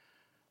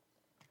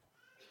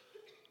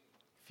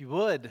If you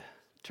would,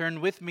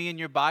 turn with me in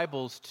your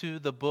Bibles to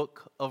the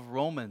book of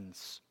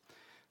Romans.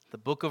 The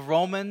book of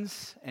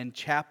Romans and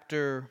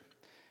chapter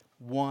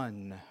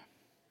 1.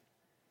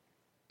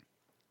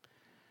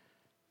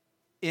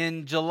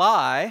 In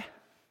July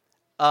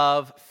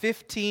of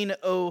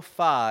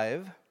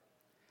 1505,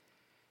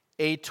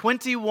 a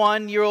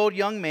 21-year-old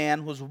young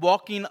man was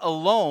walking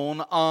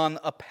alone on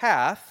a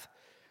path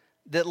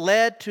that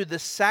led to the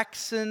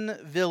Saxon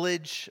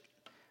village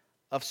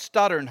of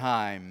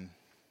Stotternheim.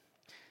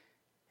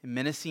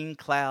 Menacing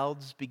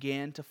clouds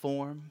began to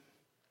form,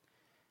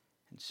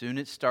 and soon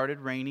it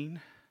started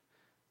raining,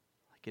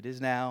 like it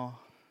is now.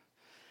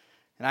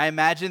 And I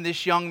imagine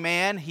this young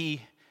man,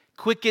 he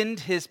quickened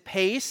his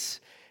pace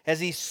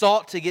as he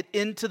sought to get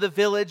into the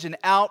village and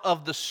out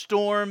of the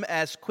storm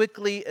as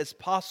quickly as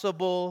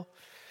possible.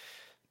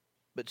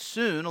 But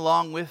soon,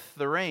 along with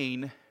the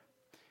rain,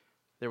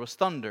 there was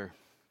thunder,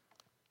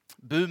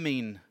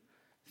 booming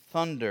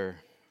thunder.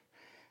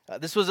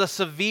 This was a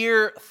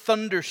severe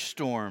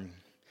thunderstorm.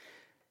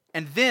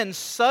 And then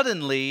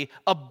suddenly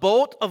a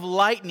bolt of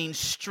lightning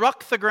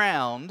struck the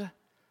ground,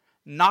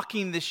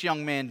 knocking this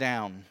young man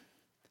down.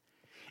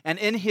 And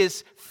in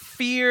his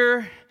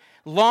fear,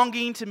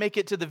 longing to make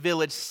it to the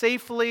village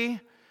safely,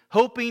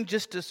 hoping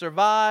just to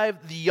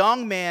survive, the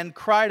young man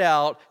cried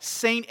out,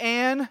 "Saint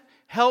Anne,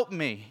 help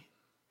me.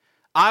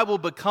 I will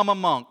become a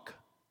monk."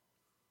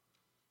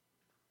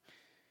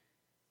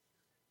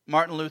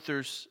 Martin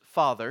Luther's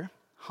father,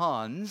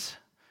 Hans,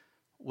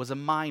 was a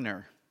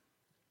miner.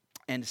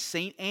 And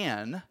St.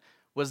 Anne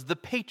was the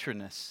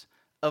patroness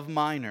of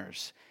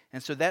miners.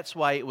 And so that's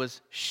why it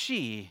was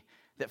she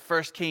that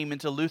first came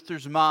into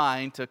Luther's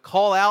mind to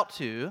call out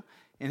to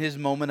in his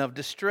moment of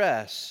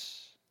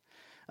distress.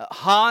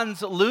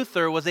 Hans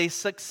Luther was a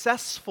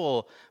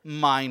successful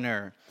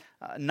miner.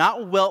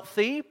 Not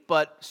wealthy,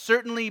 but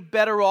certainly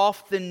better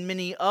off than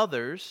many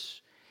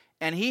others.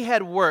 And he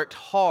had worked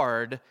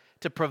hard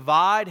to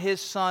provide his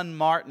son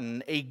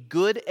Martin a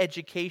good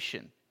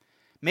education,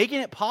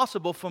 making it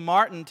possible for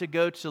Martin to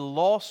go to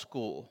law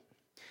school.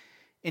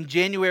 In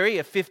January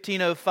of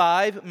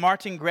 1505,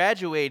 Martin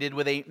graduated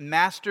with a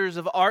Master's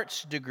of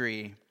Arts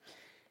degree,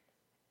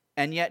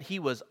 and yet he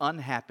was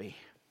unhappy.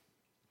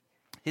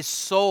 His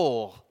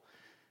soul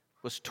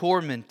was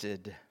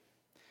tormented.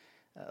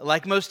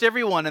 Like most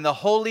everyone in the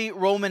Holy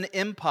Roman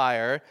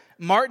Empire,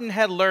 Martin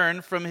had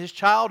learned from his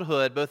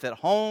childhood, both at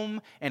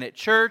home and at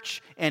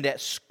church and at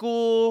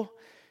school,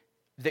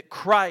 that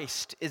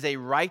Christ is a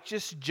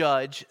righteous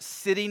judge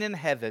sitting in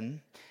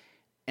heaven,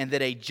 and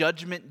that a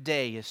judgment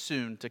day is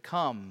soon to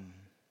come.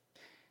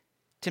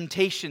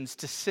 Temptations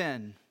to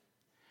sin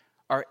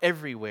are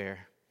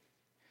everywhere.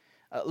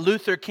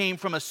 Luther came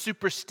from a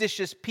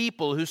superstitious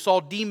people who saw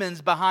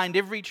demons behind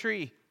every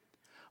tree,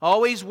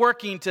 always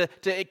working to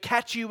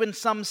catch you in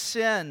some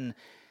sin.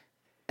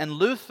 And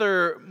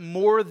Luther,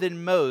 more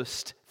than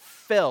most,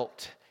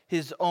 felt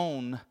his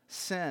own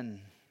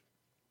sin.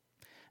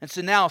 And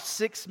so now,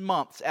 6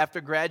 months after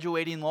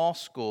graduating law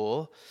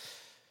school,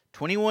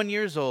 21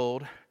 years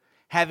old,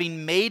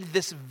 having made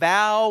this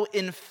vow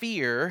in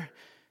fear,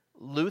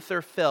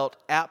 Luther felt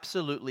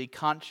absolutely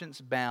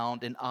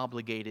conscience-bound and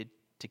obligated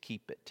to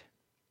keep it.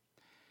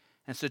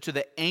 And so to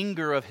the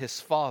anger of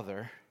his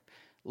father,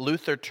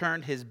 Luther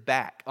turned his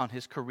back on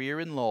his career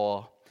in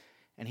law,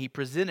 and he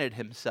presented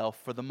himself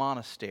for the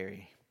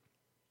monastery.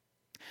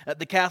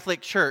 The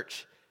Catholic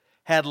Church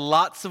had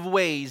lots of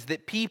ways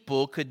that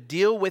people could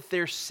deal with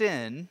their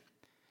sin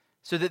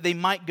so that they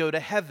might go to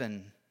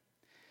heaven.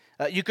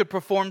 You could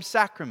perform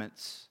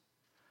sacraments.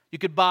 You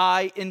could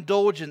buy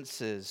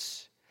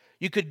indulgences.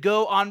 You could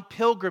go on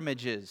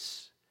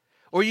pilgrimages.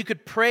 Or you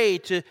could pray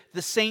to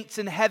the saints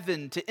in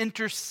heaven to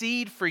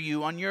intercede for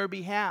you on your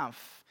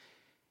behalf.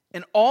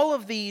 And all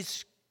of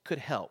these could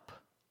help.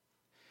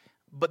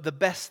 But the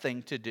best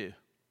thing to do,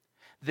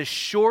 the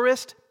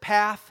surest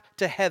path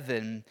to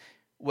heaven,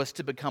 was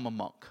to become a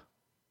monk.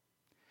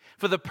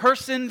 For the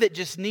person that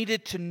just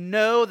needed to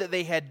know that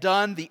they had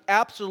done the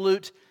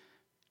absolute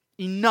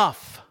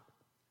enough,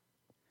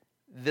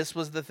 this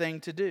was the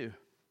thing to do.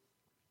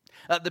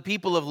 The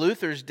people of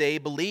Luther's day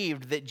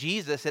believed that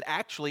Jesus had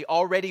actually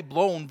already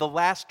blown the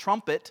last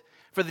trumpet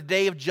for the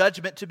day of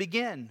judgment to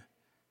begin.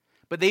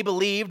 But they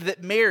believed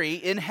that Mary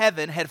in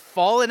heaven had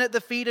fallen at the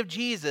feet of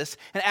Jesus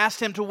and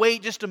asked him to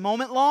wait just a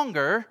moment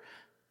longer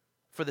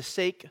for the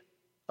sake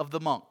of the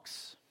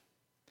monks.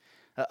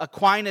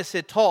 Aquinas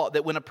had taught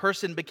that when a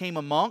person became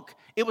a monk,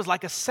 it was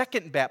like a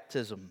second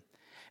baptism.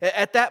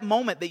 At that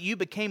moment that you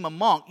became a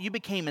monk, you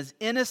became as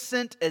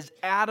innocent as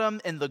Adam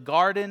in the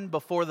garden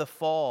before the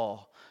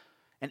fall.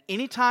 And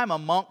anytime a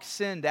monk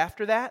sinned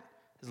after that,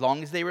 as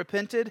long as they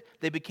repented,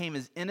 they became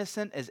as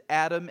innocent as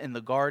Adam in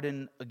the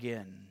garden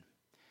again.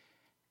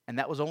 And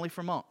that was only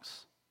for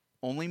monks.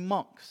 Only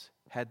monks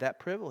had that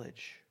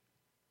privilege.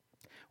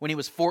 When he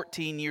was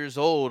 14 years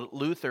old,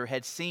 Luther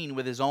had seen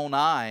with his own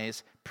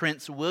eyes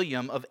Prince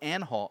William of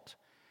Anhalt.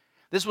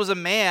 This was a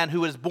man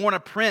who was born a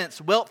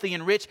prince, wealthy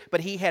and rich, but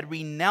he had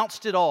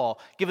renounced it all,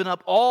 given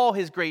up all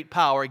his great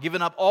power,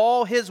 given up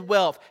all his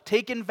wealth,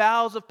 taken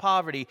vows of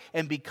poverty,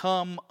 and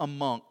become a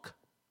monk.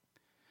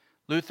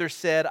 Luther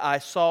said, I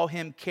saw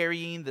him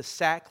carrying the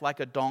sack like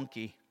a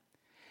donkey.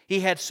 He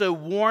had so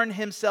worn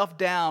himself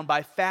down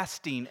by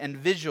fasting and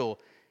vigil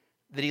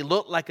that he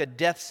looked like a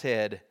death's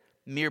head,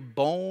 mere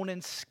bone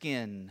and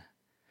skin.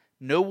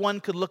 No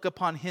one could look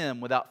upon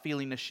him without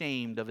feeling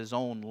ashamed of his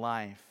own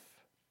life.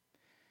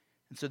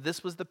 And so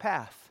this was the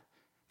path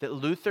that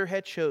Luther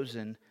had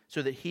chosen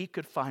so that he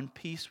could find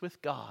peace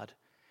with God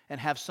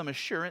and have some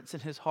assurance in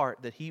his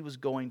heart that he was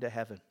going to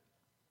heaven.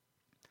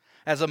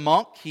 As a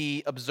monk,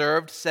 he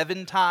observed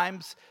seven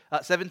times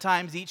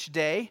each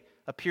day,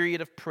 a period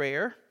of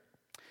prayer.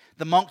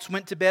 The monks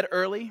went to bed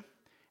early,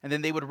 and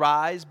then they would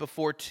rise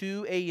before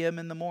 2 a.m.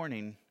 in the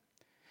morning.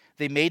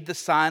 They made the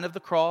sign of the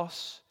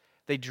cross,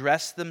 they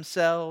dressed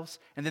themselves,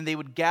 and then they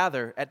would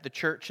gather at the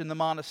church in the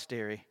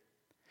monastery.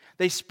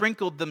 They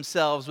sprinkled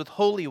themselves with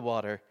holy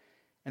water,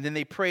 and then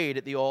they prayed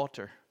at the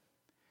altar.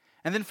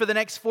 And then for the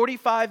next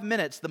 45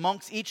 minutes, the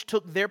monks each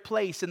took their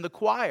place in the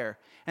choir,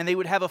 and they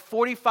would have a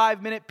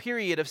 45-minute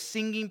period of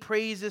singing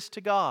praises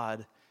to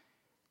God.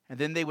 And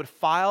then they would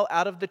file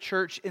out of the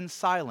church in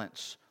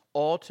silence,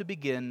 all to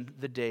begin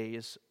the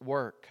day's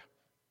work.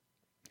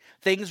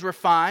 Things were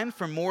fine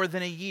for more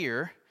than a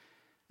year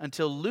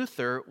until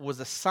Luther was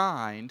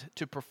assigned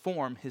to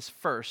perform his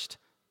first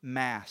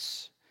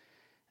Mass.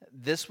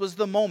 This was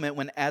the moment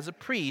when, as a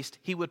priest,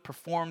 he would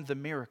perform the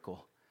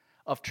miracle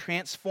of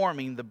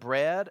transforming the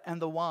bread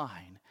and the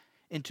wine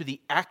into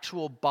the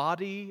actual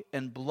body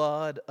and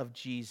blood of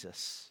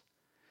Jesus.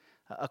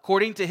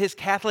 According to his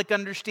Catholic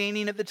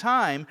understanding at the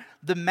time,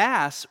 the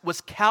Mass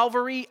was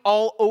Calvary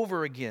all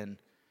over again.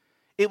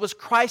 It was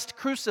Christ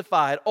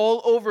crucified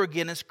all over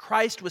again as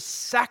Christ was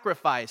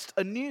sacrificed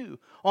anew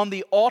on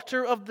the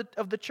altar of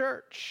the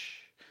church.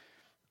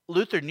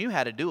 Luther knew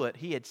how to do it.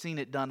 He had seen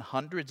it done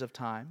hundreds of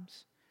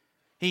times.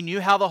 He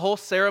knew how the whole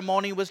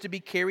ceremony was to be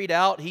carried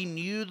out. He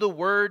knew the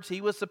words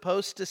he was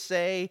supposed to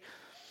say.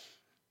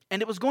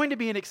 And it was going to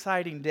be an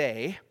exciting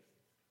day.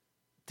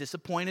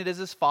 Disappointed as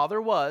his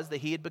father was that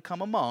he had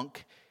become a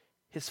monk,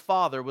 his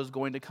father was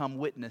going to come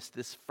witness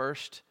this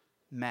first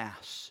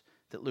Mass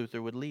that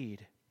Luther would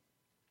lead.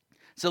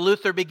 So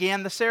Luther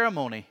began the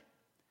ceremony.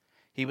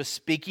 He was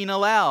speaking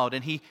aloud,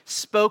 and he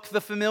spoke the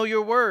familiar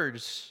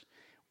words.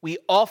 We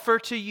offer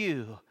to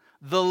you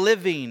the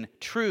living,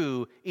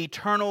 true,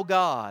 eternal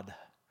God.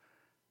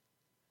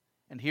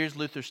 And here's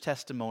Luther's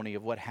testimony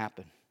of what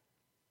happened.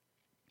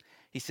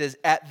 He says,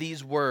 at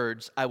these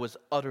words, I was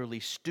utterly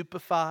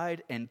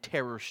stupefied and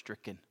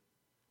terror-stricken.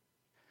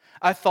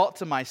 I thought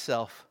to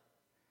myself,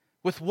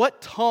 with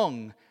what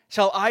tongue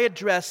shall I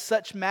address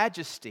such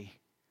majesty,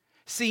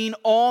 seeing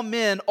all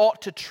men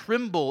ought to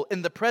tremble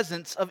in the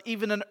presence of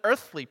even an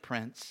earthly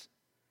prince?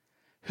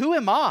 Who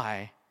am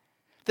I,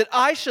 that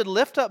I should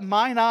lift up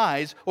mine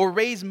eyes or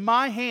raise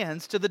my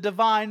hands to the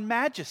divine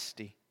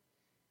majesty?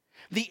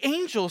 The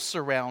angels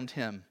surround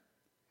him.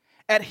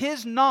 At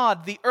his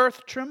nod the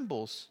earth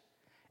trembles.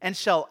 And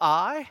shall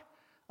I,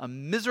 a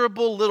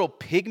miserable little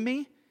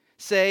pygmy,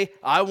 say,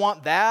 I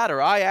want that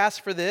or I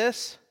ask for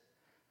this?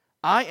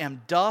 I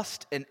am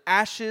dust and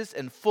ashes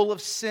and full of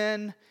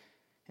sin,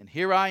 and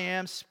here I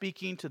am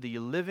speaking to the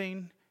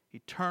living,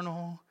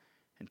 eternal,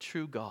 and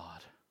true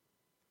God.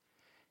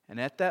 And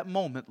at that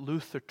moment,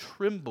 Luther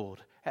trembled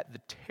at the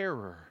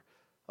terror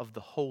of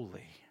the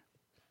holy.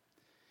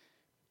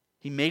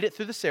 He made it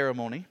through the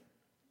ceremony.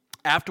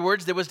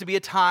 Afterwards, there was to be a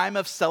time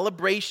of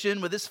celebration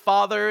with his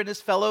father and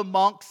his fellow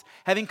monks,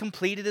 having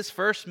completed his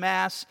first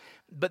Mass.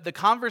 But the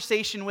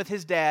conversation with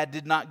his dad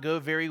did not go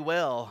very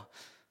well.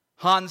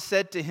 Hans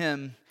said to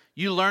him,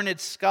 you learned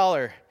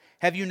scholar,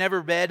 have you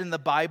never read in the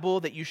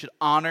Bible that you should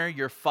honor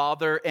your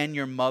father and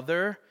your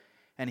mother?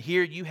 And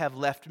here you have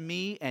left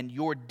me and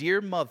your dear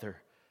mother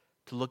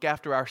to look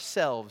after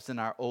ourselves in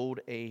our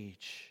old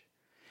age.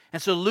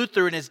 And so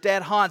Luther and his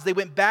dad Hans, they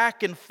went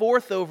back and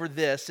forth over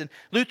this. And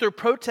Luther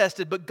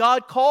protested, but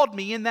God called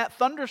me in that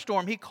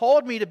thunderstorm. He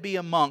called me to be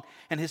a monk.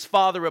 And his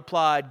father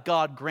replied,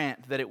 God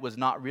grant that it was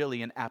not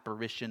really an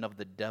apparition of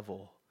the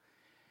devil.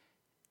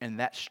 And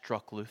that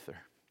struck Luther.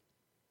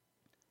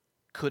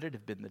 Could it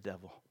have been the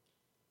devil?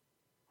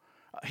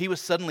 He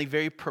was suddenly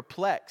very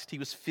perplexed. He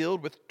was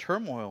filled with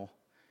turmoil.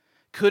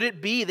 Could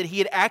it be that he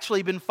had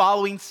actually been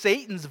following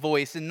Satan's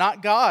voice and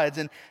not God's?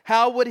 And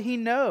how would he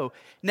know?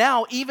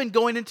 Now, even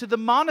going into the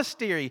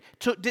monastery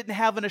didn't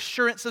have an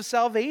assurance of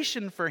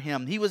salvation for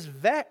him. He was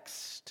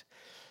vexed.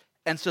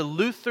 And so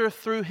Luther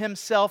threw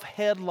himself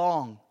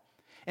headlong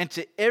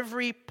into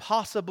every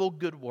possible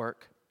good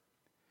work.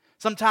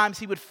 Sometimes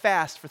he would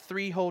fast for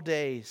 3 whole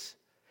days.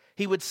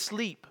 He would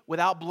sleep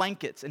without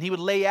blankets, and he would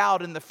lay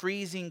out in the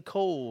freezing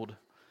cold.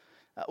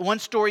 One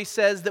story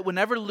says that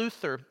whenever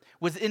Luther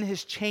was in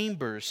his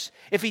chambers,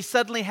 if he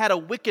suddenly had a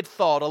wicked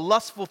thought, a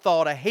lustful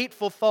thought, a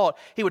hateful thought,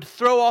 he would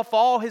throw off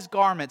all his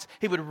garments,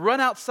 he would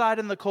run outside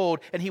in the cold,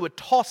 and he would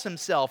toss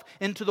himself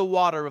into the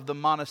water of the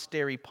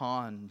monastery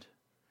pond.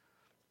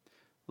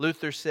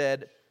 Luther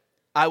said,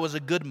 "I was a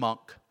good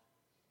monk.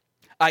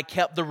 I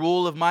kept the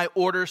rule of my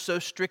order so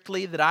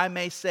strictly that I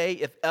may say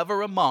if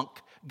ever a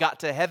monk got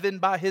to heaven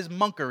by his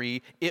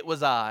monkery, it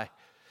was I.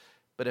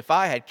 But if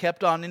I had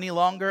kept on any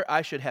longer,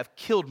 I should have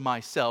killed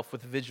myself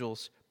with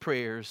vigils,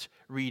 prayers,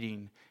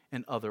 reading,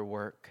 and other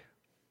work."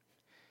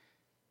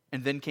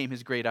 And then came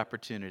his great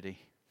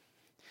opportunity.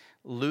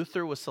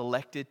 Luther was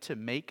selected to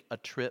make a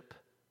trip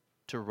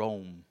to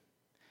Rome.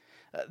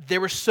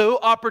 There were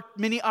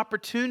many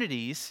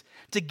opportunities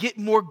to get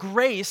more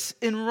grace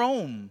in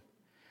Rome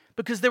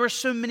because there were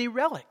so many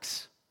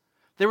relics.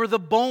 There were the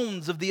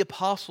bones of the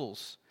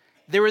apostles.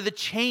 There were the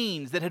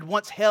chains that had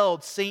once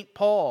held St.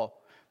 Paul.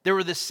 There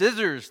were the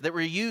scissors that were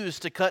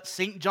used to cut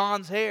St.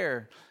 John's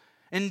hair.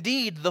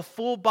 Indeed, the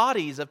full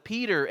bodies of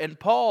Peter and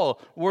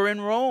Paul were in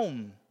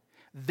Rome.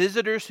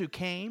 Visitors who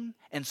came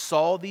and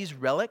saw these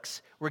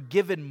relics were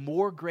given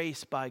more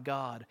grace by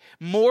God,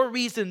 more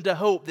reason to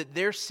hope that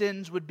their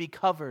sins would be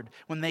covered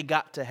when they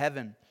got to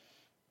heaven.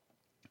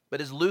 But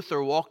as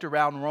Luther walked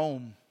around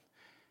Rome,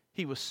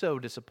 he was so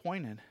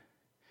disappointed.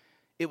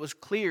 It was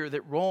clear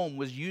that Rome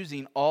was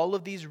using all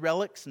of these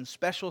relics and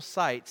special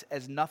sites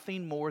as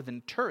nothing more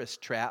than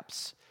tourist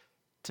traps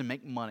to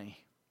make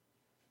money.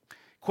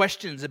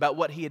 Questions about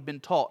what he had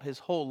been taught his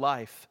whole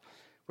life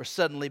were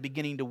suddenly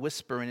beginning to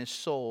whisper in his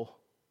soul.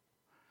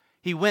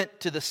 He went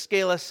to the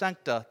Scala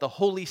Sancta, the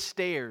holy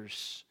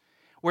stairs,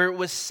 where it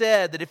was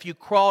said that if you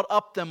crawled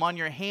up them on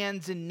your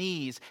hands and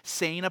knees,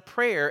 saying a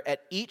prayer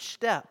at each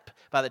step,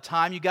 by the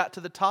time you got to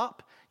the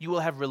top, you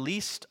will have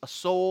released a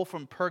soul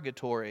from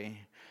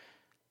purgatory.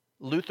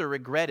 Luther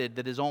regretted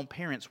that his own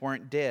parents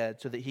weren't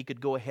dead so that he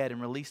could go ahead and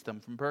release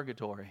them from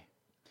purgatory.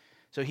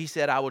 So he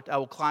said, I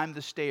will climb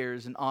the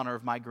stairs in honor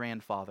of my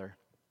grandfather.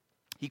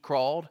 He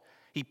crawled,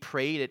 he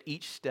prayed at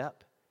each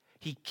step,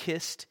 he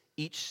kissed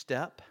each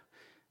step,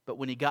 but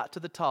when he got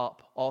to the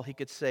top, all he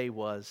could say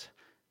was,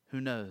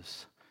 "Who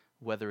knows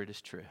whether it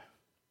is true?"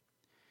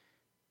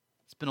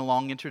 It's been a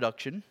long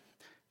introduction.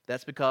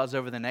 That's because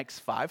over the next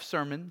 5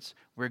 sermons,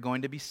 we're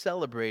going to be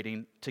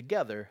celebrating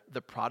together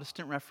the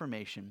Protestant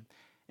Reformation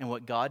and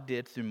what God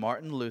did through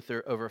Martin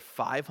Luther over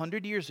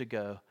 500 years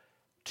ago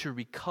to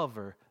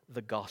recover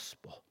the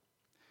gospel.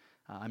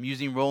 I'm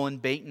using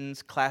Roland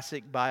Bainton's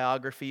classic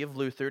biography of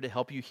Luther to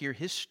help you hear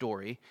his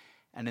story.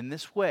 And in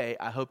this way,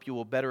 I hope you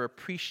will better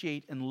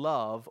appreciate and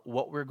love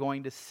what we're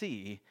going to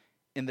see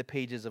in the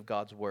pages of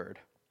God's Word.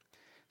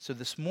 So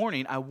this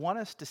morning, I want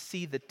us to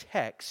see the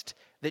text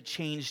that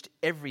changed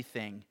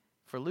everything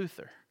for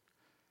Luther.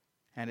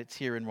 And it's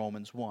here in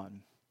Romans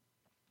 1.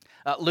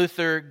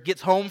 Luther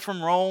gets home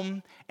from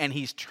Rome and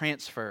he's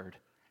transferred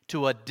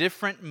to a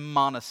different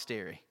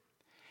monastery.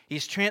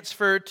 He's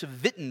transferred to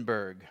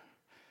Wittenberg.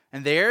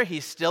 And there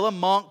he's still a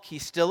monk,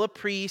 he's still a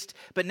priest,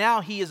 but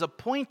now he is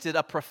appointed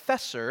a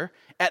professor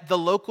at the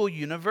local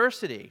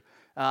university.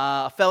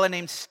 A fellow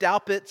named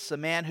Staupitz, a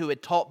man who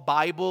had taught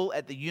Bible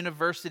at the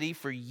university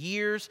for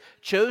years,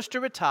 chose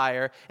to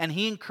retire, and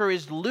he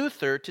encouraged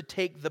Luther to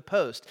take the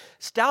post.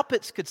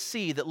 Staupitz could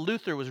see that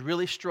Luther was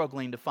really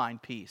struggling to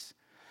find peace.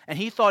 And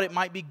he thought it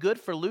might be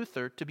good for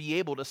Luther to be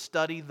able to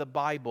study the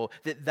Bible,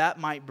 that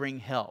might bring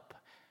help.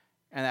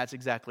 And that's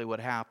exactly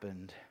what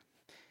happened.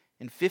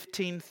 In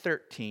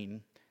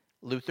 1513,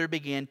 Luther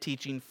began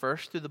teaching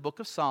first through the book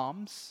of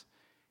Psalms,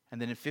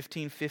 and then in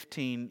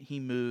 1515, he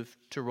moved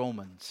to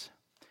Romans.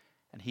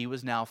 And he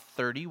was now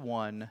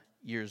 31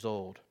 years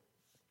old.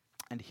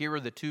 And here are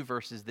the 2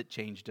 verses that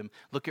changed him.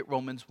 Look at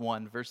Romans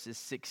 1, verses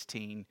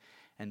 16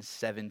 and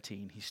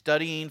 17. He's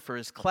studying for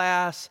his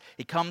class.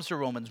 He comes to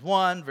Romans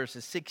 1,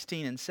 verses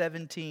 16 and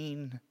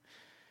 17.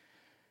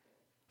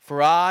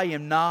 "For I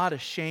am not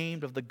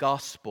ashamed of the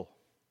gospel,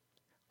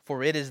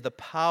 for it is the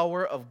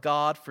power of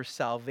God for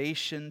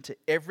salvation to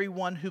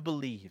everyone who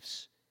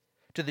believes,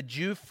 to the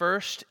Jew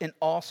first and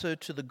also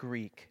to the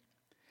Greek.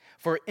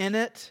 For in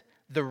it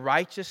the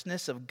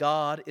righteousness of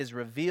God is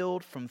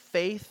revealed from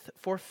faith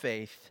for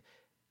faith,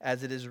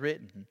 as it is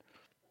written,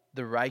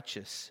 the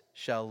righteous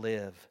shall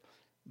live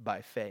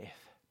by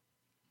faith."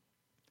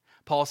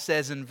 Paul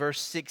says in verse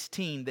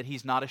 16 that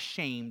he's not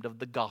ashamed of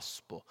the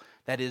gospel.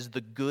 That is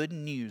the good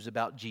news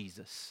about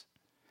Jesus.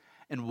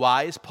 And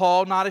why is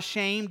Paul not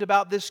ashamed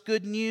about this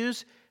good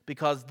news?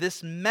 Because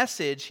this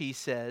message, he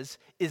says,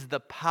 is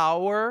the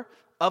power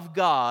of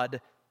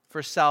God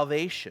for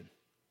salvation.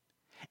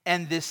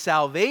 And this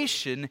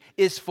salvation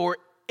is for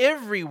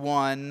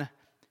everyone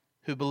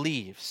who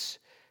believes.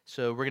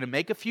 So we're going to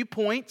make a few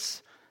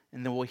points,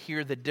 and then we'll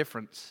hear the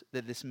difference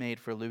that this made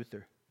for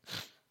Luther.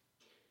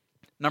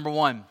 Number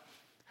 1,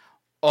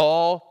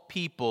 all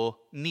people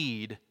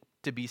need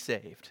to be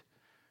saved.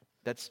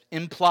 That's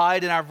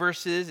implied in our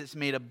verses. It's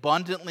made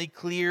abundantly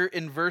clear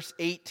in verse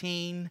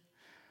 18.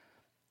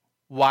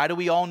 Why do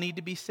we all need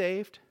to be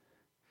saved?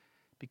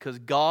 Because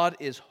God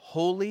is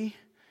holy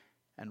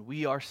and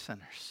we are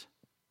sinners.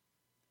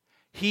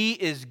 He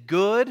is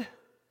good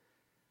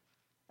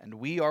and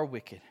we are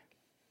wicked.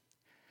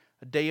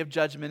 A day of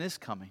judgment is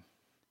coming,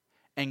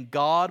 and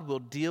God will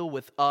deal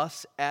with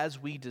us as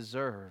we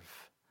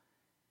deserve.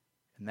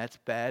 And that's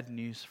bad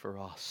news for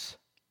us.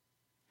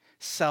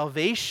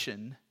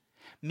 Salvation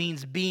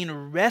means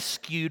being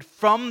rescued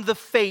from the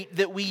fate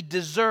that we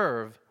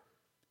deserve.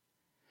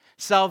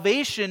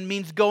 Salvation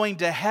means going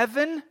to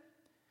heaven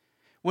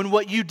when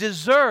what you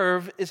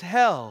deserve is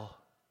hell.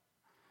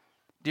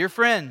 Dear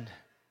friend,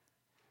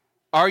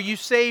 are you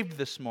saved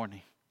this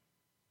morning?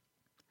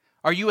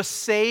 Are you a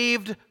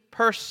saved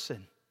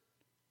person?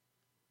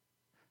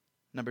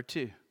 Number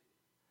 2,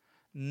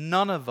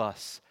 none of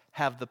us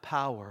have the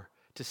power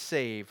to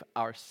save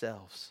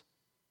ourselves.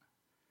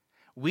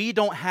 We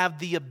don't have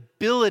the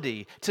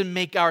ability to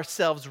make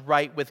ourselves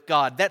right with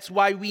God. That's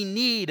why we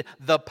need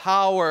the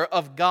power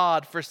of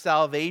God for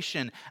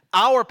salvation.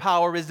 Our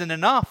power isn't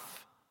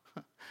enough.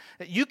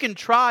 You can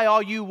try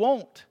all you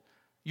want.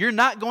 You're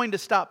not going to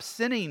stop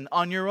sinning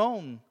on your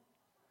own.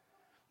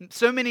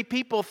 So many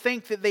people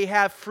think that they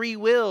have free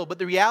will, but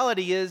the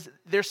reality is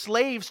they're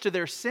slaves to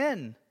their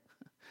sin.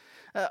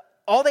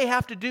 All they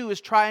have to do is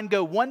try and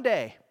go one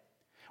day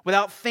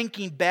without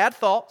thinking bad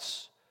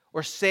thoughts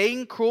or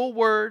saying cruel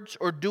words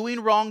or doing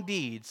wrong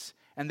deeds,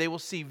 and they will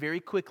see very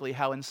quickly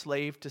how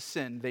enslaved to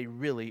sin they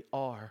really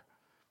are.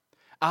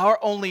 Our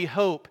only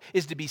hope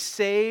is to be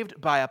saved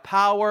by a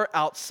power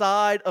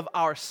outside of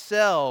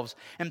ourselves.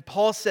 And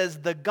Paul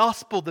says the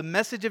gospel, the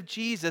message of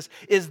Jesus,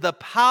 is the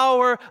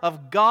power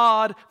of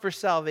God for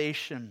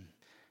salvation.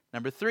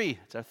 Number 3,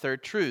 it's our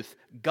third truth.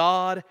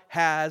 God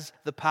has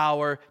the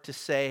power to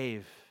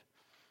save.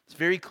 It's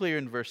very clear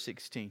in verse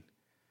 16.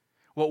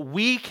 What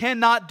we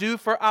cannot do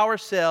for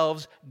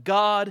ourselves,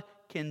 God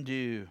can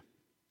do.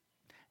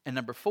 And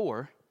number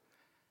 4,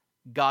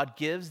 God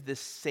gives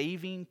this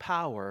saving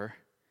power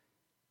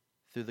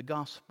through the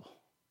gospel.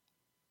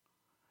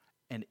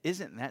 And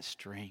isn't that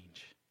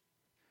strange?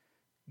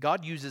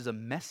 God uses a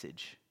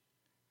message.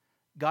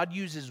 God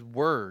uses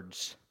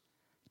words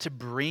to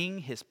bring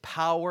His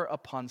power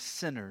upon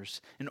sinners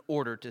in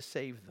order to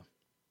save them.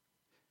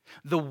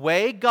 The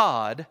way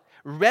God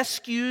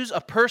rescues a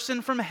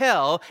person from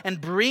hell and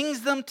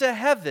brings them to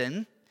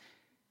heaven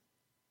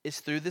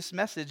is through this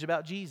message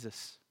about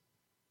Jesus,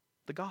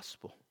 the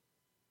gospel.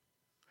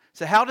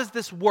 So how does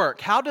this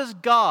work? How does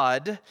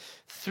God,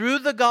 through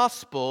the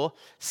gospel,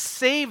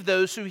 save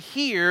those who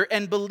hear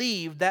and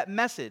believe that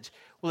message?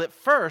 Well, at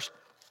first,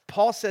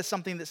 Paul says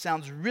something that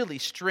sounds really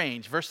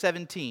strange. Verse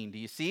 17, do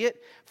you see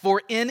it?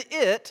 For in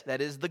it,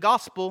 that is the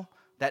gospel,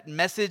 that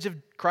message of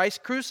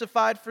Christ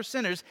crucified for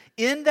sinners,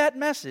 in that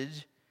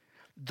message,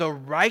 the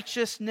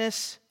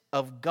righteousness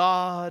of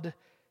God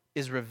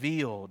is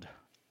revealed.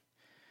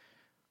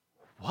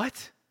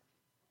 What?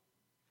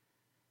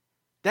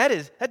 That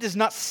does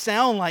not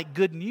sound like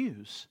good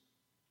news.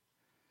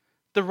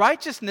 The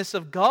righteousness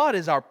of God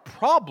is our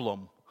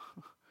problem.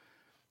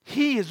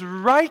 He is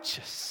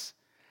righteous,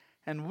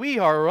 and we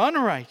are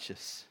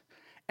unrighteous.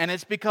 And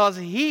it's because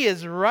He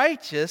is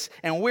righteous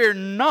and we're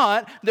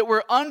not that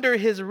we're under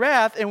His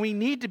wrath and we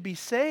need to be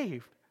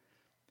saved.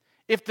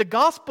 If the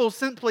gospel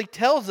simply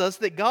tells us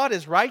that God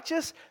is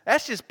righteous,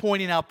 that's just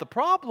pointing out the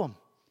problem.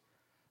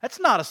 That's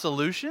not a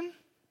solution.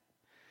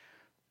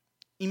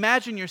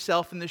 Imagine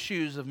yourself in the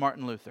shoes of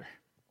Martin Luther.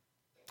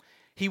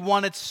 He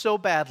wanted so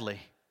badly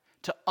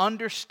to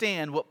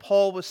understand what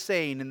Paul was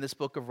saying in this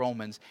book of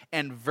Romans.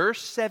 And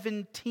verse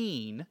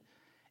 17,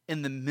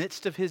 in the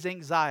midst of his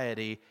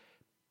anxiety,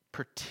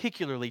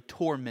 particularly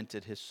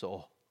tormented his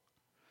soul.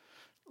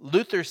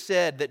 Luther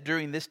said that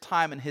during this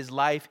time in his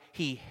life,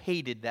 he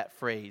hated that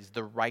phrase,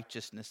 the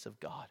righteousness of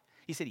God.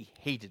 He said he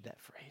hated that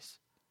phrase.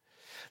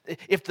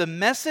 If the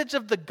message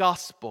of the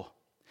gospel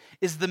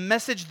is the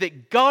message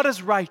that God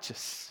is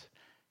righteous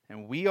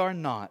and we are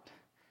not,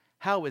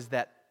 how is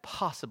that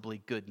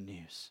possibly good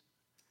news?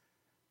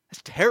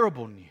 That's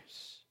terrible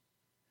news.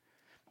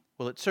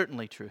 Well, it's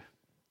certainly true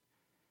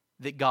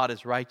that God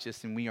is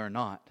righteous and we are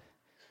not,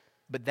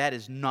 but that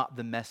is not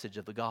the message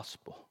of the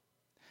gospel.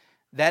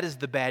 That is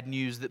the bad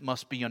news that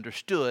must be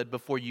understood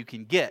before you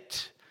can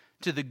get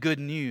to the good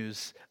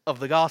news of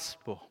the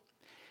gospel.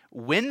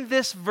 When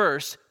this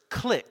verse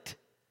clicked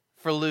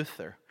for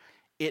Luther,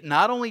 it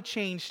not only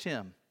changed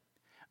him.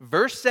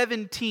 Verse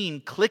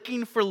 17,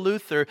 clicking for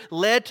Luther,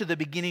 led to the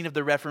beginning of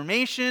the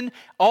Reformation,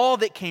 all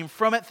that came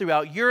from it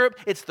throughout Europe.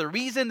 It's the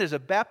reason there's a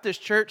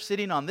Baptist church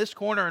sitting on this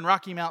corner in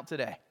Rocky Mount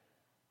today.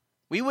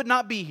 We would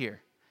not be here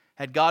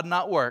had God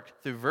not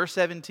worked through verse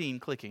 17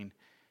 clicking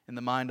in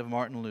the mind of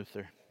Martin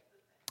Luther.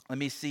 Let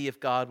me see if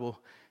God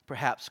will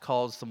perhaps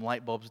cause some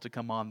light bulbs to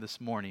come on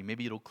this morning.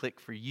 Maybe it'll click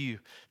for you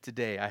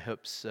today. I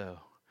hope so.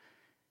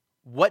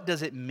 What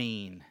does it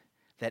mean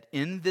that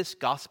in this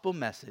gospel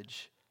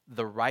message,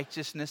 the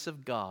righteousness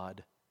of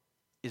God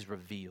is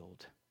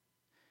revealed?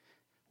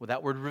 Well,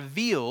 that word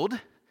revealed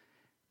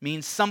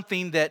means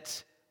something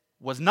that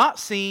was not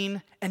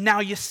seen and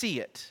now you see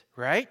it,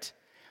 right?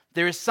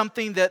 There is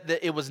something that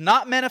it was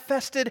not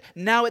manifested,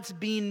 now it's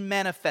being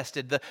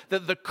manifested.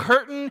 The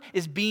curtain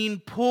is being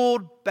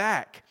pulled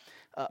back.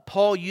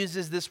 Paul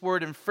uses this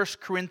word in 1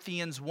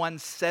 Corinthians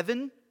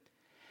 1:7.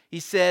 He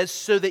says,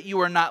 so that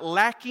you are not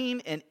lacking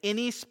in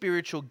any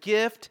spiritual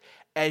gift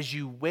as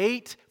you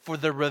wait for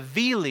the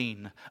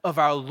revealing of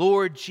our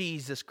Lord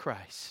Jesus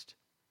Christ.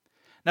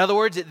 In other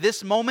words, at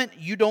this moment,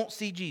 you don't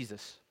see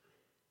Jesus.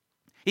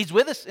 He's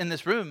with us in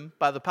this room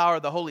by the power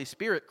of the Holy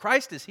Spirit.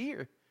 Christ is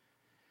here.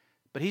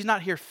 But He's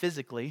not here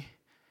physically.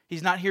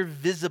 He's not here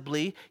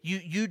visibly.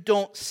 You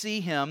don't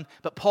see Him.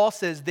 But Paul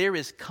says there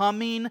is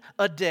coming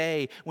a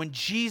day when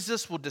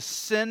Jesus will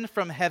descend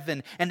from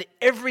heaven and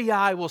every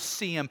eye will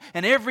see Him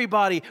and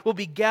everybody will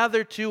be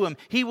gathered to Him.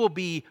 He will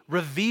be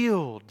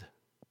revealed.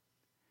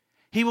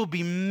 He will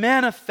be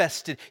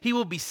manifested. He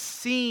will be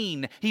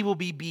seen. He will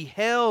be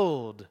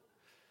beheld.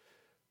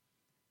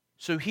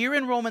 So here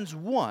in Romans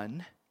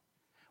 1,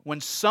 when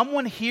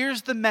someone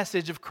hears the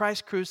message of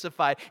Christ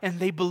crucified and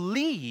they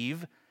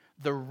believe,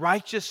 the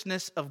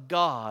righteousness of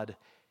God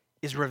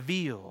is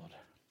revealed.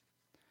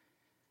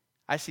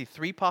 I see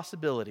three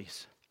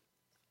possibilities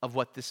of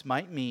what this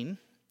might mean.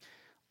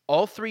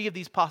 All three of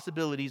these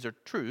possibilities are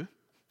true,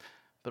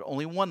 but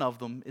only one of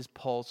them is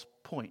Paul's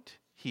point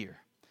here.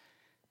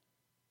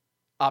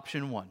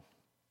 Option 1.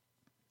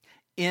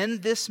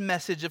 In this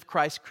message of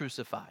Christ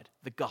crucified,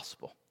 the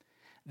gospel,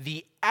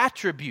 the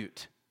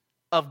attribute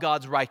of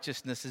God's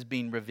righteousness is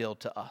being revealed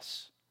to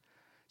us.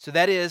 So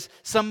that is,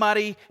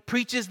 somebody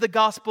preaches the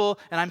gospel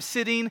and I'm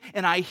sitting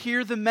and I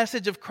hear the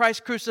message of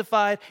Christ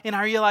crucified and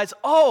I realize,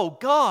 oh,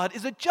 God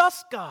is a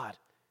just God.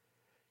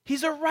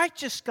 He's a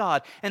righteous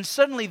God. And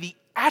suddenly the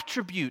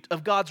attribute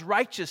of God's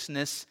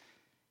righteousness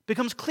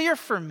becomes clear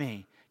for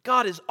me.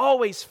 God is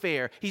always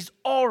fair. He's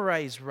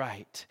always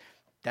right.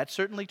 That's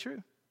certainly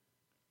true.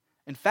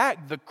 In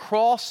fact, the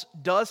cross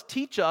does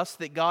teach us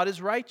that God is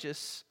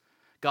righteous.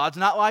 God's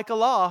not like a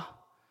law.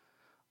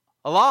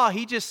 Allah,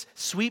 He just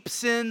sweeps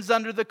sins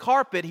under the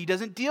carpet. He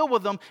doesn't deal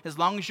with them as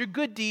long as your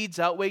good deeds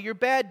outweigh your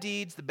bad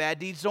deeds. The bad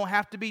deeds don't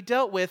have to be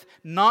dealt with.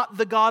 Not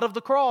the God of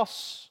the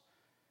cross.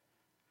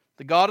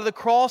 The God of the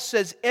cross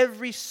says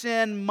every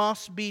sin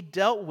must be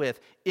dealt with.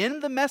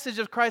 In the message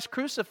of Christ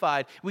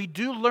crucified, we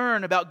do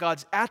learn about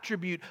God's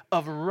attribute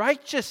of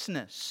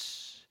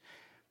righteousness.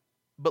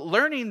 But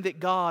learning that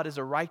God is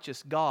a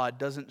righteous God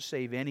doesn't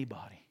save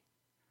anybody.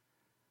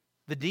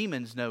 The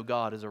demons know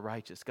God is a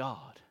righteous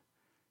God,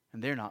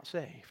 and they're not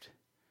saved.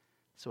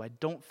 So I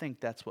don't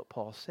think that's what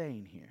Paul's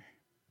saying here.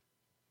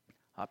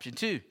 Option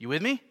 2, you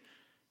with me?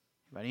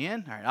 Everybody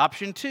in? All right,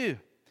 option 2.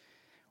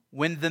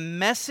 When the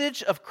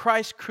message of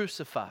Christ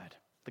crucified,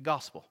 the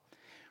gospel,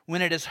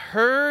 when it is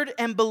heard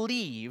and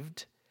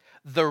believed,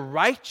 the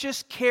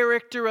righteous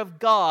character of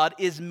God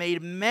is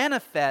made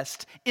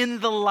manifest in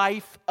the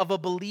life of a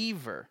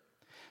believer.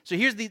 So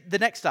here's the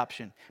next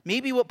option.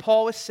 Maybe what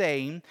Paul is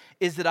saying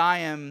is that I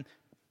am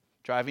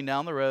driving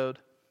down the road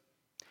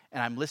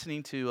and I'm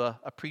listening to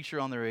a preacher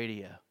on the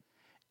radio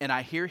and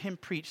I hear him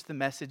preach the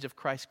message of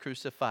Christ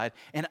crucified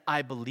and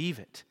I believe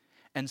it.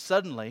 And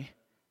suddenly,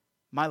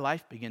 my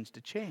life begins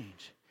to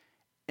change.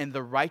 And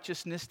the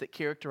righteousness that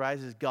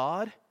characterizes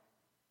God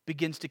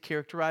begins to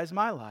characterize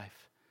my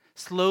life.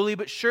 Slowly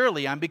but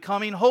surely, I'm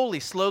becoming holy.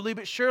 Slowly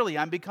but surely,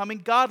 I'm becoming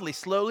godly.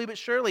 Slowly but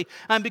surely,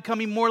 I'm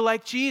becoming more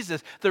like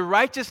Jesus. The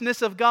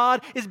righteousness of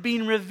God is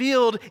being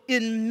revealed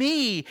in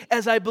me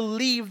as I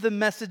believe the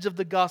message of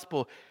the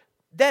gospel.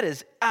 That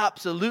is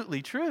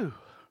absolutely true.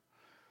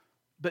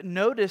 But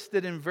notice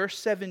that in verse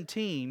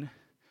 17,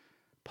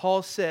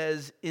 Paul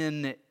says,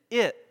 in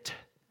it,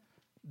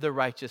 the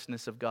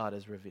righteousness of God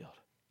is revealed.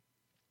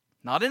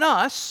 Not in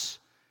us,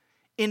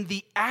 in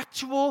the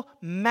actual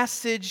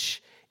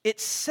message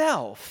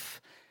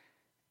itself.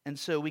 And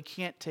so we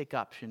can't take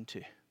option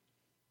 2.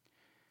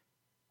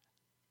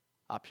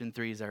 Option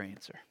 3 is our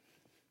answer.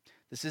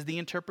 This is the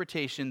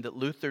interpretation that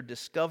Luther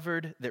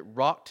discovered that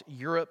rocked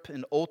Europe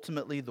and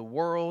ultimately the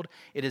world.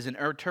 It is an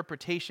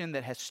interpretation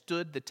that has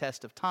stood the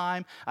test of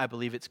time. I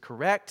believe it's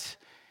correct.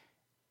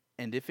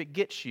 And if it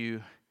gets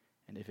you,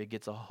 and if it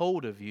gets a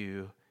hold of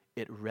you,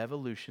 it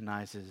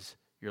revolutionizes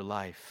your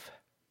life.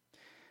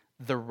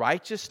 The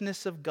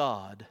righteousness of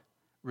God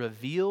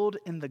revealed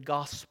in the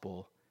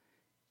gospel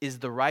is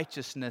the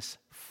righteousness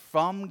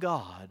from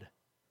God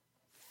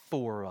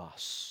for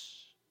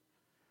us.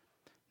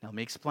 Now let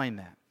me explain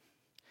that.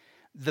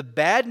 The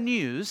bad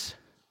news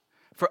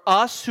for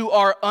us who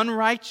are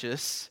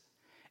unrighteous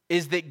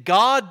is that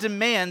God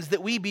demands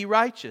that we be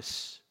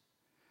righteous.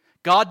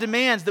 God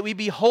demands that we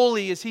be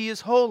holy as He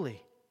is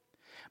holy.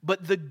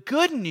 But the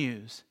good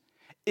news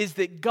is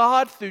that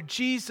God, through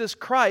Jesus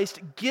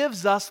Christ,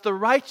 gives us the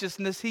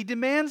righteousness He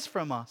demands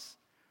from us.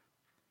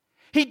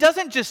 He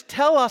doesn't just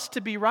tell us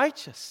to be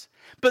righteous,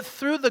 but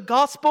through the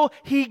gospel,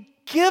 He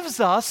gives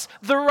us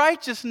the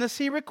righteousness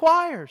He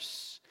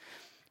requires.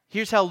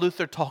 Here's how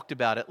Luther talked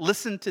about it.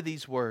 Listen to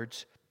these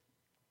words.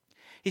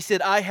 He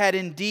said, I had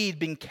indeed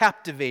been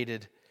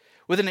captivated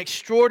with an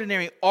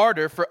extraordinary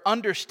ardor for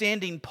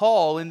understanding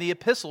Paul in the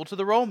epistle to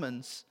the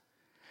Romans.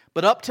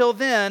 But up till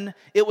then,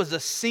 it was a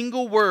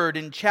single word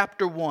in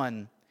chapter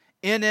 1.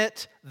 In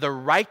it, the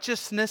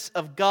righteousness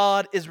of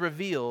God is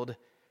revealed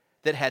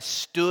that has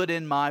stood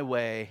in my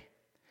way.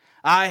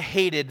 I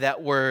hated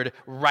that word,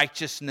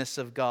 righteousness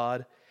of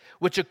God,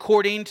 which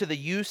according to the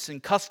use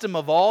and custom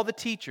of all the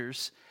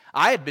teachers,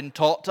 I had been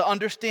taught to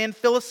understand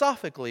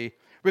philosophically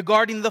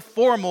regarding the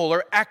formal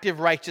or active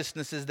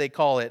righteousness, as they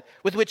call it,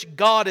 with which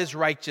God is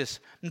righteous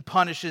and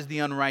punishes the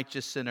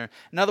unrighteous sinner.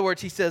 In other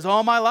words, he says,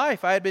 all my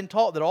life I had been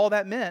taught that all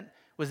that meant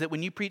was that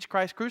when you preach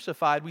Christ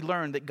crucified, we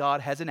learned that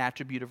God has an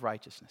attribute of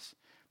righteousness,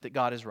 that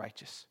God is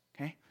righteous.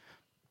 Okay?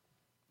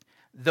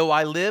 Though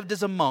I lived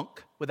as a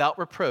monk without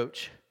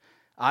reproach,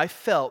 I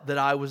felt that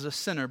I was a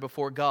sinner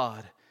before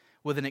God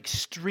with an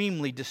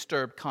extremely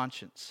disturbed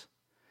conscience.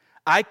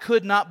 I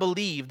could not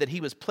believe that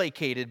he was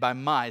placated by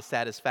my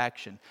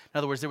satisfaction. In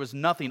other words, there was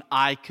nothing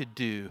I could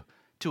do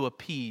to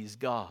appease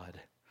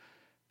God.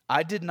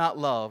 I did not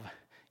love,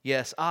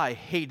 yes, I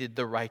hated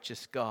the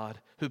righteous God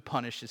who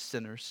punishes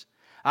sinners.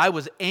 I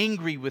was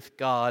angry with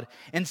God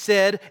and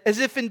said, as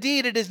if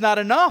indeed it is not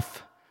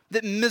enough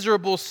that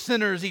miserable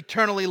sinners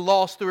eternally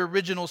lost through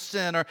original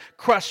sin are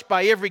crushed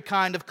by every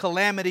kind of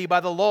calamity by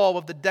the law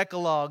of the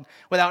Decalogue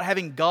without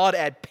having God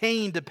add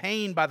pain to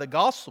pain by the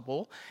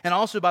gospel, and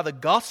also by the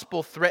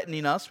gospel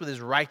threatening us with his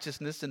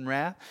righteousness and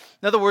wrath.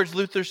 In other words,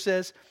 Luther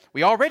says,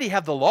 we already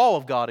have the law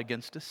of God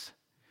against us.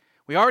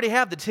 We already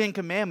have the 10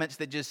 Commandments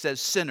that just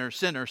says sinner,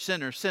 sinner,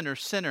 sinner, sinner,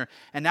 sinner.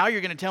 And now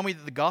you're going to tell me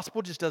that the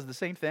gospel just does the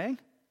same thing?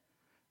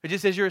 It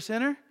just says you're a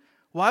sinner?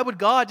 Why would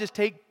God just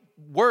take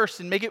worse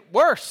and make it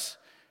worse?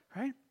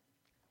 Right?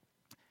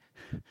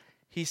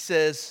 He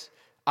says,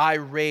 I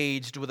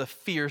raged with a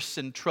fierce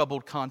and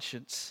troubled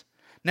conscience.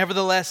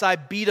 Nevertheless, I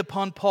beat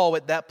upon Paul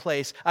at that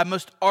place. I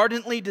most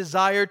ardently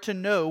desired to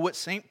know what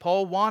St.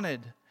 Paul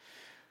wanted.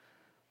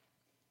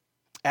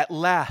 At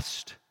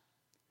last,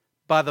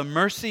 by the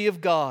mercy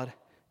of God,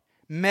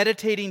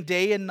 meditating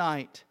day and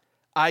night,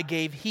 I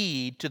gave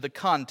heed to the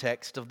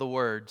context of the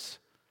words.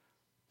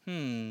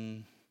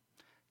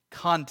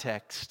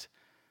 Context.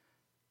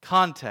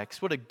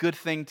 Context. What a good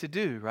thing to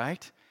do,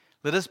 right?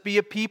 Let us be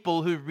a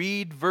people who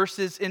read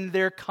verses in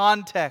their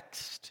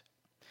context.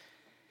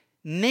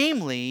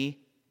 Namely,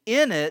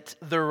 in it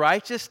the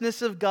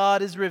righteousness of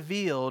God is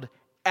revealed,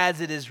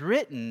 as it is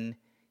written,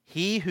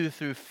 he who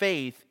through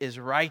faith is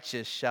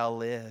righteous shall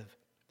live.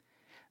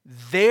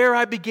 There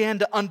I began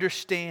to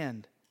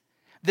understand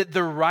that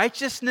the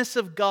righteousness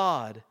of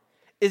God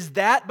is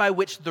that by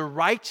which the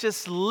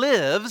righteous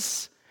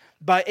lives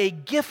by a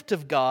gift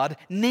of God,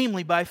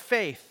 namely by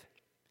faith.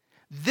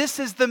 This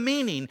is the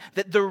meaning,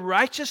 that the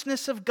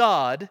righteousness of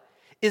God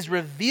is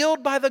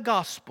revealed by the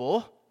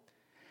gospel,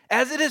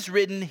 as it is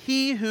written,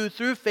 he who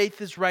through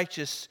faith is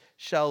righteous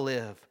shall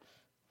live.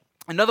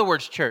 In other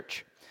words,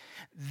 church,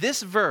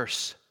 this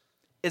verse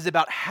is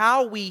about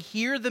how we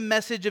hear the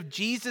message of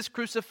Jesus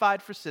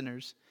crucified for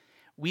sinners.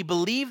 We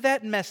believe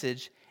that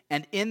message,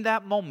 and in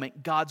that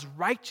moment, God's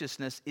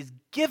righteousness is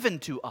given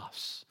to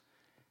us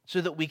so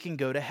that we can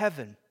go to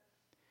heaven.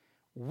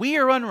 We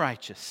are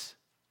unrighteous.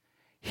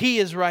 He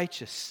is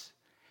righteous,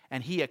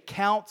 and he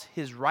accounts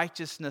his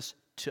righteousness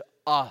to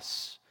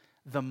us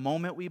the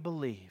moment we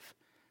believe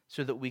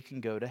so that we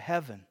can go to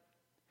heaven.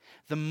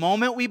 The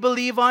moment we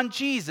believe on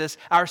Jesus,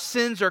 our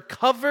sins are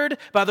covered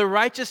by the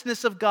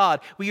righteousness of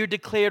God. We are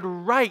declared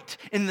right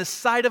in the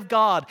sight of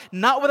God,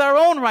 not with our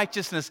own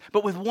righteousness,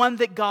 but with one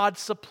that God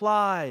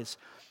supplies.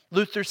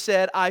 Luther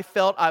said, I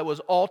felt I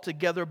was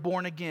altogether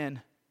born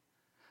again.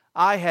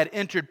 I had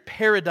entered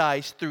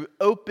paradise through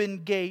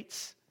open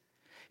gates.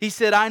 He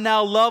said, I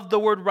now love the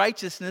word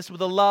righteousness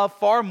with a love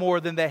far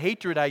more than the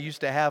hatred I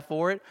used to have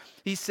for it.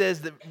 He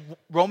says that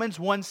Romans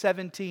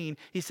 1:17,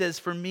 he says,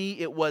 for me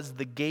it was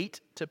the gate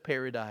to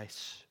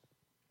paradise.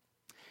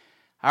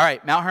 All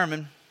right, Mount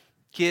Hermon,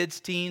 kids,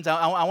 teens,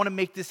 I want to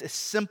make this as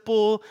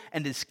simple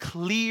and as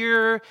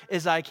clear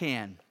as I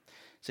can.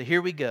 So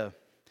here we go.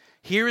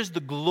 Here is the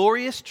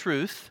glorious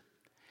truth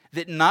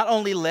that not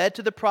only led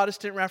to the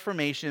Protestant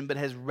Reformation, but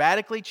has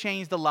radically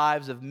changed the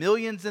lives of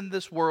millions in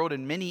this world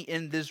and many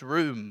in this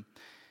room.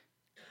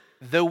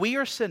 Though we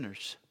are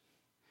sinners,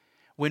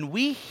 when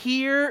we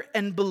hear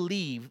and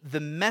believe the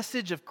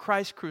message of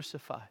Christ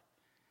crucified,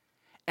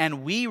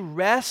 and we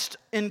rest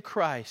in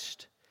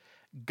Christ,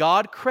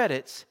 God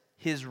credits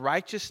his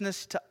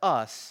righteousness to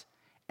us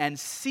and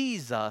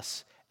sees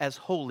us as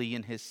holy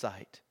in his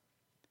sight.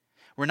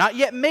 We're not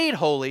yet made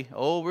holy.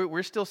 Oh,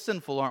 we're still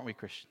sinful, aren't we,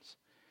 Christians?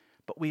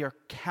 But we are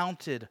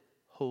counted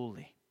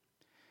holy.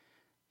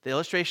 The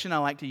illustration I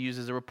like to use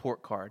is a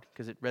report card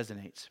because it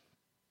resonates.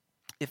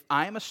 If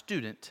I am a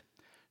student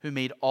who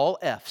made all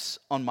F's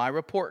on my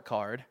report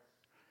card,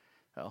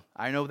 well,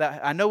 I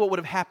know what would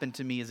have happened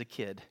to me as a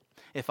kid.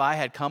 If I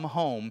had come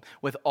home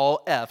with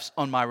all F's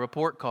on my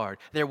report card,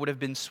 there would have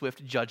been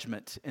swift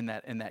judgment in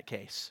that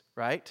case,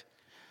 right?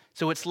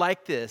 So it's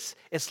like this.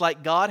 It's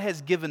like God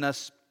has given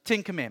us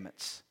 10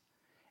 commandments.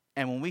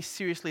 And when we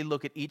seriously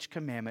look at each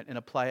commandment and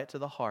apply it to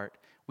the heart,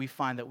 we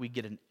find that we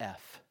get an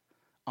F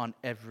on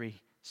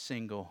every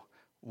single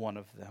one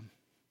of them.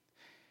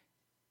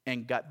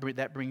 And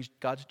that brings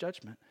God's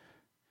judgment.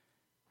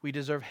 We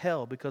deserve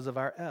hell because of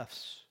our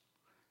F's.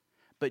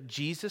 But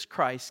Jesus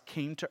Christ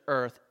came to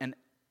earth, and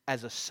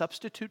as a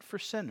substitute for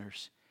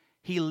sinners,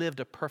 he lived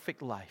a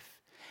perfect life.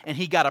 And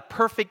he got a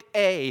perfect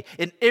A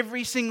in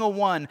every single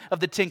one of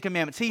the 10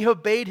 commandments. He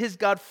obeyed his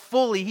God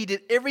fully. He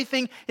did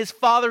everything his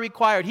father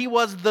required. He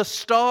was the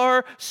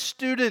star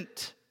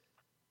student.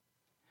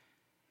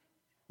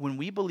 When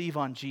we believe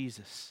on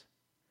Jesus,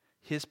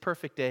 his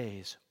perfect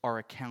A's are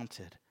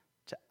accounted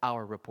to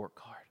our report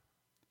card.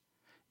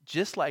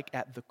 Just like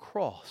at the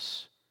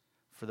cross,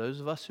 for those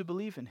of us who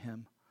believe in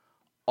him,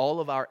 all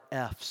of our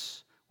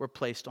F's were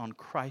placed on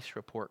Christ's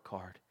report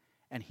card,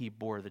 and he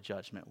bore the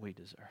judgment we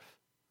deserve.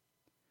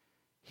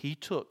 He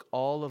took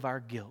all of our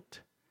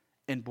guilt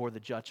and bore the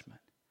judgment.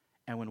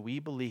 And when we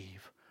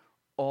believe,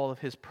 all of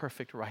his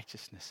perfect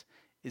righteousness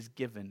is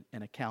given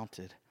and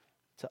accounted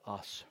to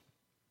us.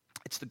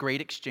 It's the great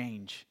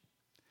exchange.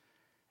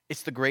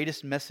 It's the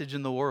greatest message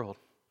in the world.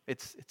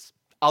 It's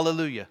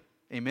hallelujah.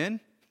 Amen?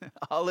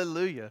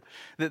 Hallelujah.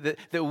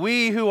 That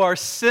we who are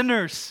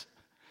sinners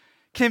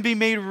can be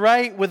made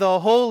right with a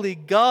holy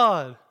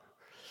God.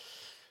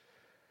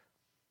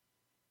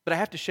 But I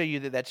have to show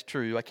you that that's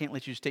true. I can't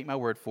let you just take my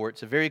word for it.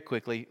 So very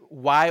quickly,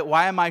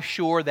 why am I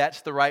sure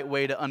that's the right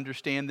way to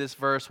understand this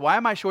verse? Why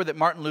am I sure that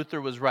Martin Luther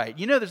was right?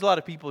 You know, there's a lot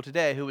of people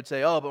today who would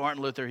say, oh, but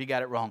Martin Luther, he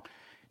got it wrong.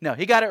 No,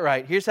 he got it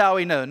right. Here's how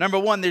we know. Number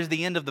one, there's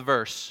the end of the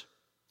verse.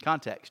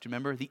 Context,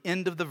 remember? The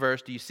end of the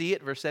verse. Do you see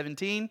it? Verse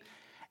 17.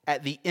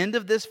 At the end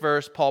of this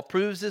verse, Paul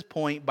proves his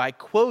point by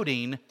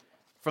quoting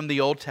from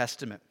the Old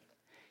Testament.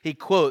 He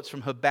quotes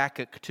from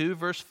Habakkuk 2,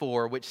 verse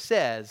 4, which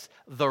says,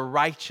 the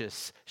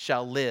righteous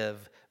shall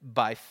live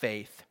by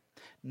faith.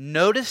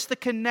 Notice the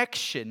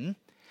connection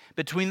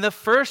between the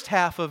first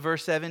half of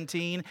verse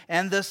 17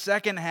 and the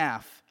second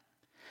half.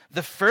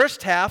 The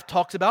first half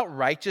talks about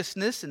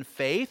righteousness and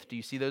faith. Do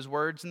you see those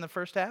words in the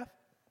first half?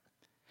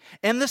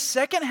 And the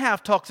second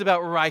half talks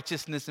about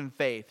righteousness and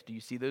faith. Do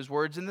you see those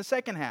words in the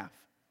second half?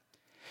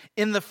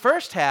 In the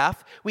first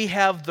half, we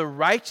have the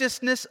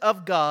righteousness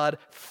of God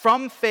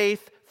from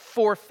faith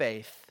for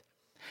faith.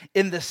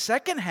 In the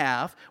second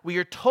half, we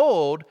are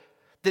told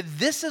that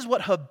this is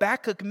what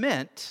Habakkuk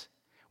meant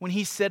when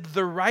he said,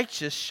 the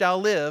righteous shall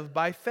live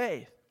by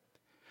faith.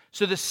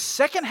 So the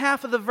second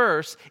half of the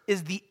verse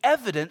is the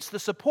evidence, the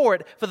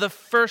support for the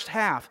first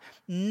half.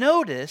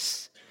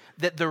 Notice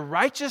that the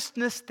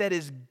righteousness that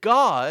is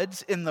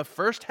God's in the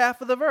first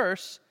half of the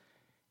verse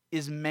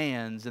is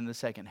man's in the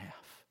second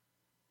half.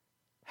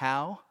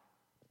 How?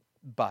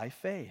 By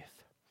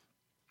faith.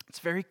 It's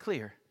very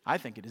clear. I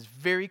think it is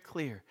very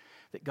clear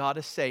that God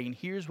is saying,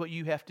 here's what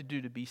you have to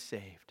do to be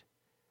saved.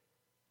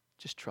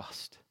 Just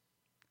trust.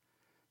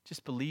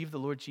 Just believe the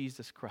Lord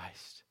Jesus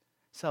Christ.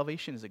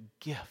 Salvation is a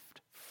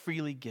gift,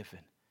 freely given.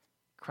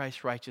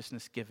 Christ's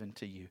righteousness given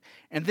to you.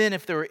 And then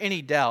if there were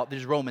any doubt,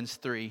 there's Romans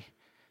 3,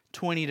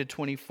 20 to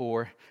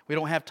 24. We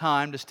don't have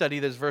time to study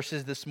those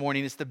verses this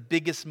morning. It's the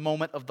biggest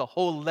moment of the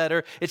whole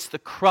letter. It's the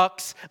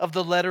crux of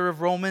the letter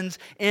of Romans.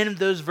 In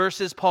those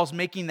verses, Paul's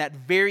making that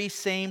very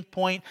same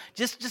point.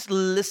 Just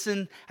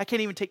listen. I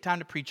can't even take time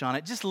to preach on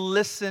it. Just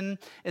listen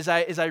as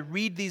I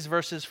read these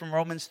verses from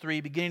Romans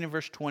 3, beginning in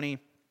verse 20.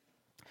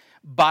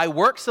 By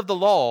works of the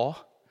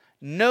law,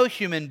 no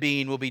human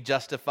being will be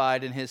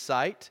justified in his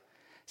sight,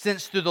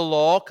 since through the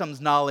law comes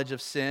knowledge of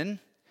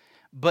sin.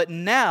 But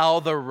now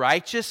the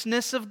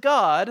righteousness of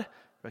God,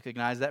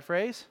 recognize that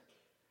phrase,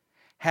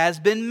 has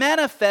been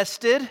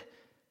manifested,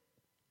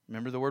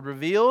 remember the word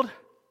revealed,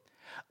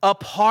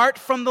 apart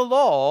from the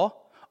law,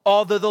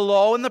 although the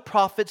law and the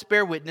prophets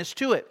bear witness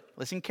to it.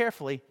 Listen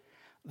carefully.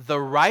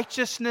 The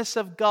righteousness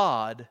of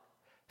God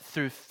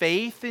through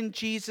faith in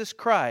Jesus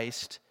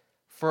Christ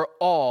for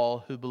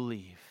all who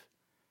believe.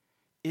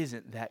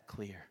 Isn't that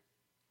clear?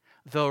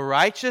 The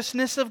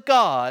righteousness of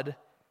God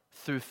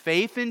through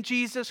faith in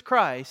Jesus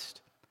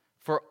Christ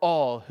for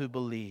all who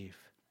believe.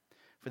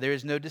 For there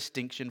is no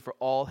distinction, for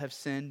all have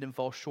sinned and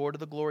fall short of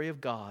the glory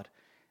of God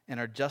and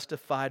are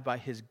justified by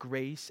his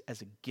grace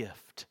as a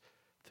gift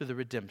through the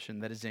redemption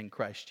that is in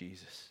Christ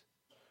Jesus.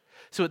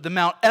 So at the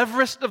Mount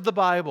Everest of the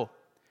Bible,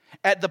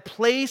 at the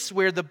place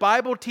where the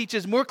Bible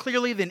teaches more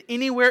clearly than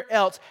anywhere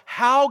else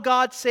how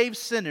God saves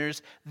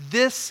sinners,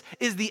 this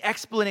is the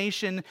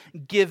explanation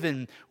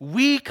given.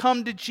 We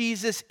come to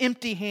Jesus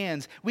empty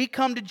hands. We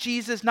come to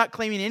Jesus not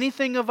claiming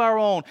anything of our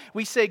own.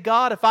 We say,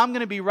 God, if I'm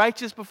going to be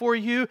righteous before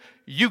you,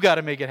 you got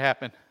to make it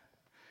happen.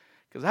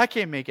 Because I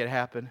can't make it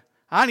happen.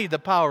 I need the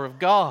power of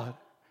God.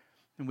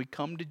 And we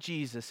come to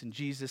Jesus, and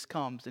Jesus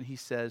comes and he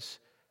says,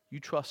 you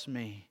trust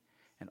me,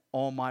 and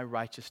all my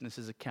righteousness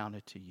is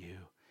accounted to you.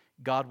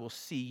 God will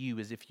see you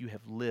as if you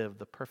have lived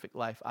the perfect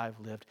life I've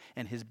lived,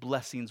 and his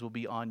blessings will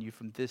be on you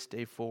from this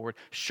day forward.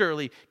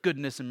 Surely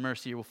goodness and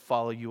mercy will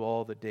follow you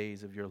all the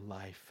days of your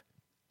life.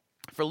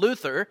 For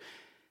Luther,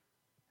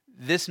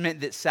 this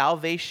meant that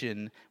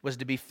salvation was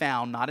to be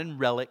found not in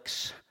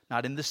relics,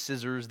 not in the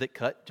scissors that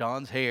cut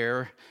John's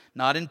hair,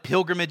 not in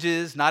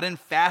pilgrimages, not in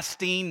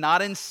fasting,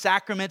 not in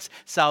sacraments.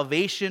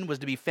 Salvation was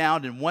to be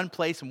found in one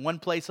place and one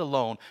place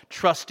alone,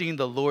 trusting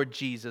the Lord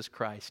Jesus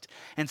Christ.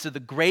 And so the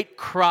great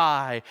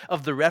cry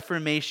of the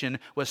Reformation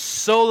was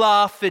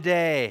Sola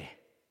Fide,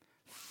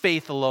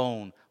 faith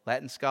alone,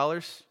 Latin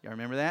scholars, y'all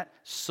remember that?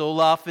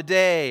 Sola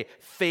Fide,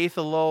 faith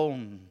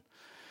alone.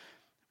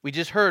 We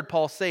just heard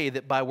Paul say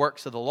that by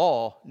works of the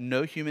law,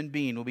 no human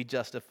being will be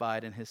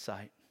justified in his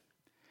sight.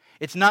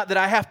 It's not that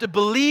I have to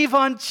believe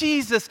on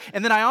Jesus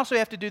and then I also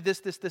have to do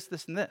this,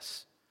 and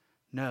this.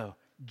 No,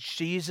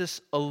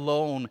 Jesus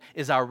alone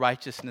is our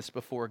righteousness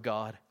before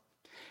God.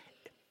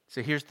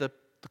 So here's the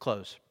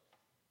close.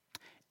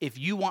 If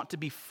you want to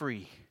be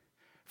free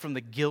from the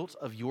guilt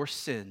of your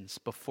sins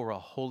before a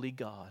holy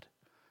God,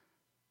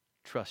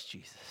 trust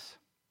Jesus.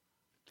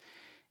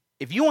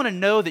 If you want to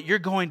know that you're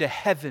going to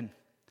heaven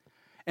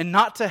and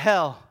not to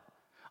hell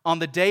on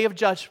the day of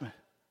judgment,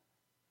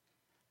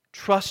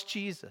 trust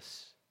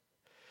Jesus.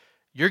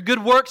 Your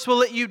good works will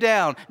let you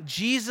down.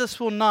 Jesus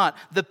will not.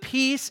 The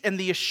peace and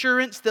the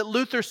assurance that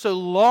Luther so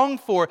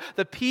longed for,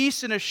 the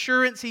peace and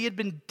assurance he had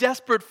been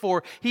desperate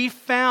for, he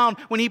found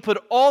when he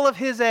put all of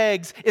his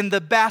eggs in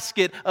the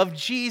basket of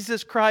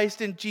Jesus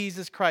Christ and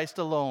Jesus Christ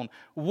alone.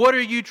 What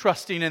are you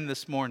trusting in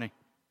this morning?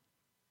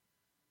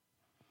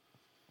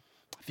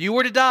 If you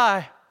were to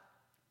die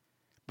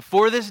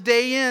before this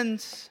day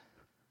ends,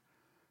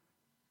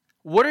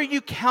 what are you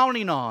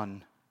counting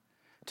on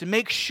to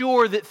make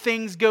sure that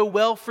things go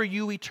well for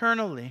you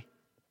eternally?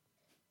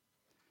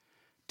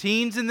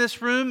 Teens in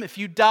this room, if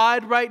you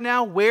died right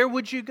now, where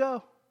would you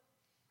go?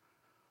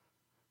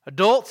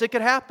 Adults, it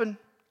could happen.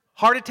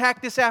 Heart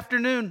attack this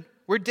afternoon.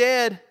 We're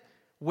dead.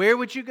 Where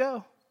would you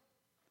go?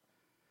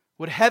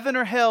 Would heaven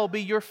or hell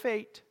be your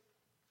fate?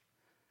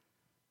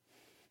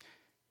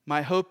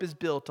 My hope is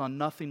built on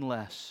nothing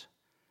less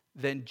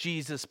than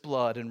Jesus'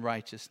 blood and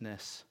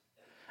righteousness.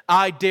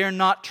 I dare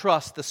not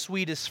trust the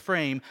sweetest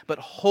frame, but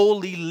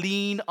wholly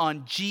lean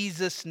on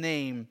Jesus'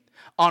 name.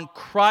 On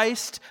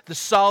Christ, the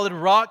solid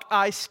rock,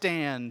 I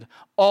stand.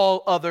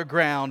 All other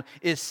ground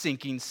is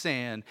sinking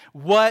sand.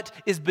 What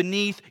is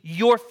beneath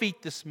your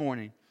feet this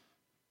morning?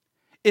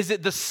 Is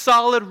it the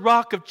solid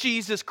rock of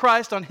Jesus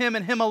Christ? On Him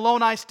and Him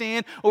alone I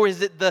stand? Or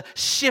is it the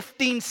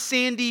shifting,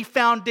 sandy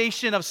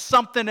foundation of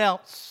something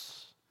else?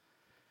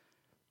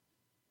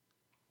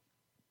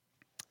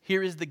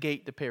 Here is the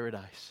gate to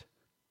paradise.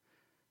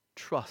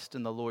 Trust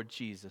in the Lord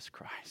Jesus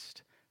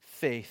Christ.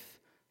 Faith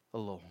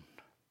alone.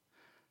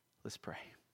 Let's pray.